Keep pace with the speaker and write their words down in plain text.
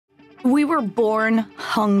We were born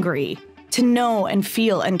hungry to know and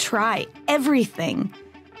feel and try everything.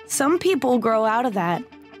 Some people grow out of that,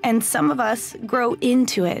 and some of us grow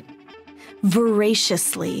into it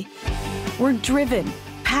voraciously. We're driven,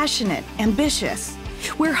 passionate, ambitious.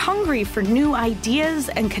 We're hungry for new ideas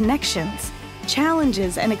and connections,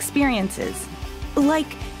 challenges and experiences, like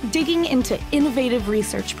digging into innovative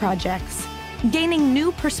research projects, gaining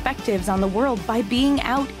new perspectives on the world by being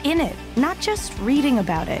out in it, not just reading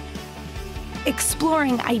about it,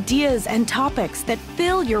 exploring ideas and topics that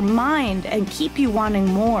fill your mind and keep you wanting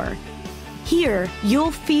more. Here,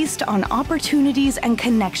 you'll feast on opportunities and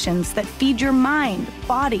connections that feed your mind,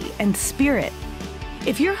 body, and spirit.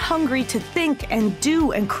 If you're hungry to think and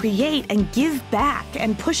do and create and give back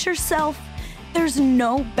and push yourself, there's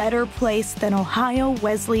no better place than Ohio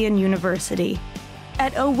Wesleyan University.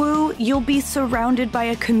 At OWU, you'll be surrounded by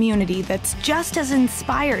a community that's just as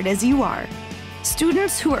inspired as you are.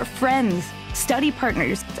 Students who are friends, study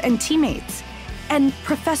partners, and teammates, and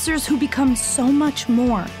professors who become so much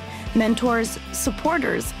more. Mentors,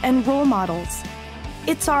 supporters, and role models.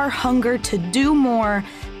 It's our hunger to do more,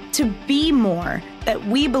 to be more, that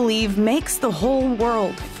we believe makes the whole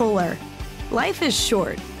world fuller. Life is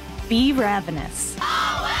short. Be ravenous.